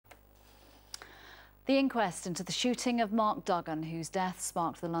The inquest into the shooting of Mark Duggan, whose death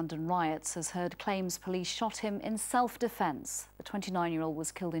sparked the London riots, has heard claims police shot him in self-defence. The 29-year-old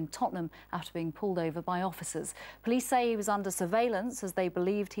was killed in Tottenham after being pulled over by officers. Police say he was under surveillance as they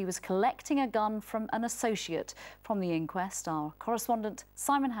believed he was collecting a gun from an associate. From the inquest, our correspondent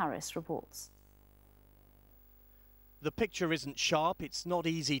Simon Harris reports. The picture isn't sharp, it's not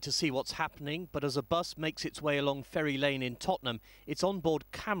easy to see what's happening, but as a bus makes its way along Ferry Lane in Tottenham, its onboard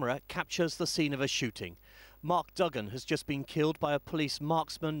camera captures the scene of a shooting. Mark Duggan has just been killed by a police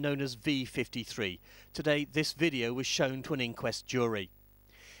marksman known as V53. Today, this video was shown to an inquest jury.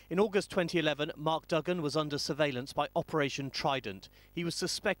 In August 2011, Mark Duggan was under surveillance by Operation Trident. He was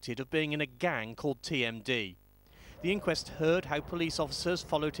suspected of being in a gang called TMD. The inquest heard how police officers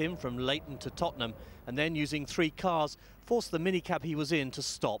followed him from Leighton to Tottenham and then, using 3 cars, forced the minicab he was in to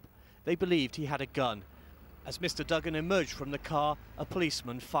stop. They believed he had a gun. As Mr. Duggan emerged from the car, a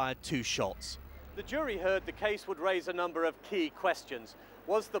policeman fired 2 shots. The jury heard the case would raise a number of key questions.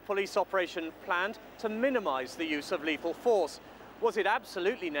 Was the police operation planned to minimise the use of lethal force? Was it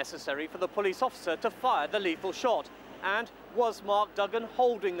absolutely necessary for the police officer to fire the lethal shot? And was Mark Duggan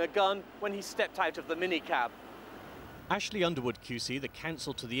holding a gun when he stepped out of the minicab? Ashley Underwood QC, the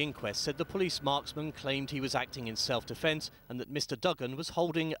counsel to the inquest, said the police marksman claimed he was acting in self-defence and that Mr. Duggan was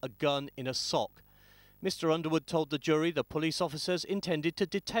holding a gun in a sock. Mr. Underwood told the jury the police officers intended to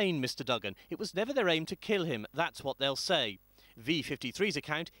detain Mr. Duggan. It was never their aim to kill him, that's what they'll say. V53's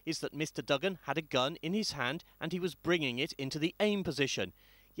account is that Mr. Duggan had a gun in his hand and he was bringing it into the aim position.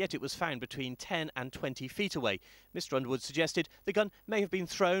 Yet it was found between 10 and 20 feet away. Mr. Underwood suggested the gun may have been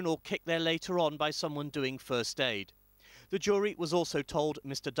thrown or kicked there later on by someone doing first aid. The jury was also told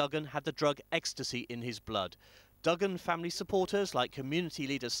Mr. Duggan had the drug ecstasy in his blood. Duggan family supporters, like community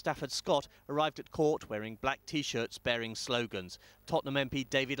leader Stafford Scott, arrived at court wearing black T-shirts bearing slogans. Tottenham MP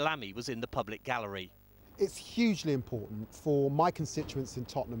David Lammy was in the public gallery. It's hugely important for my constituents in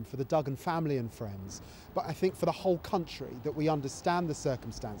Tottenham, for the Duggan family and friends, but I think for the whole country, that we understand the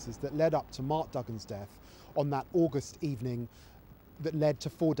circumstances that led up to Mark Duggan's death on that August evening that led to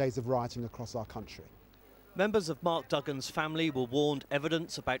 4 days of rioting across our country. Members of Mark Duggan's family were warned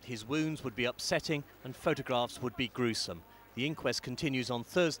evidence about his wounds would be upsetting and photographs would be gruesome. The inquest continues on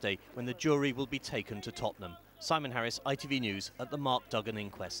Thursday when the jury will be taken to Tottenham. Simon Harris, ITV News at the Mark Duggan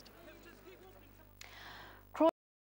inquest.